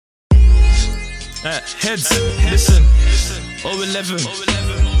Headz, listen, 011,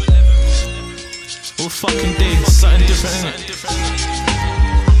 all fucking days, something different,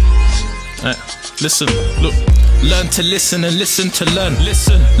 innit? Listen, look. Learn to listen and listen to learn.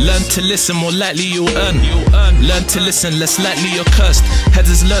 Learn to listen, more likely you'll earn. Learn to listen, less likely you're cursed. Headz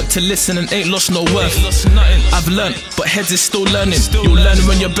has learnt to listen and ain't lost no worth. I've learnt, but Headz is still learning. You'll learn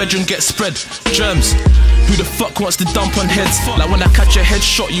when your bedroom gets spread. Germs. Who the fuck wants to dump on heads? Like when I catch a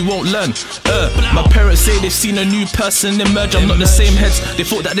headshot, you won't learn. My parents say they've seen a new person emerge. I'm not the same Headz. They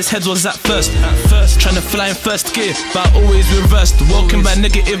thought that this Headz was at first. Trying to fly in first gear, but I always reversed. Walking by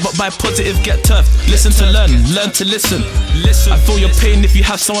negative, but by positive get turfed. Listen to learn to listen. I feel your pain if you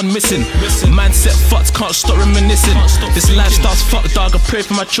have someone missing. Mindset fucked, can't stop reminiscing. This lifestyle's fucked, dog. I pray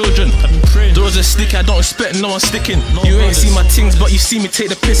for my children. Doors are sticky, I don't expect no one sticking. You ain't seen my things, but you see me take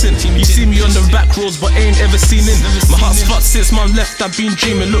the pissing. You see me on the back roads, but ain't ever seen in. My heart's fucked since mum left, I've been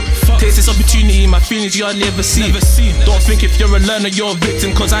dreaming. Look, taste this opportunity, my feelings you hardly ever see. Don't think if you're a learner, you're a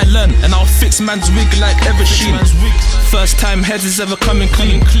victim, cause I learn, and I'll fix man's wig like ever sheen. First time Headz is ever coming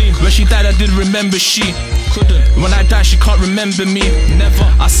clean. When she died, I did remember she couldn't. When I die, she can't remember me. Never.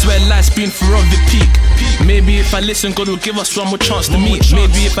 I swear life's been forever peak. Maybe if I listen, God will give us one more chance to meet.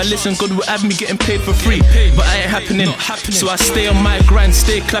 Maybe if I listen, God will have me getting paid for free. But I ain't happening. So I stay on my grind,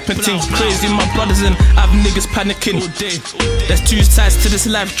 stay clapping things crazy. My brothers and I have niggas panicking. There's two sides to this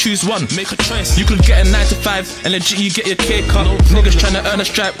life, choose one. Make a choice. You could get a 9 to 5 and legit you get your cake cut. Niggas trying to earn a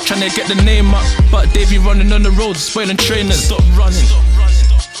stripe, trying to get the name up, but they be running on the roads, spoiling trainers. Stop running.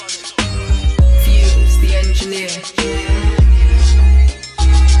 Fuse the engineer.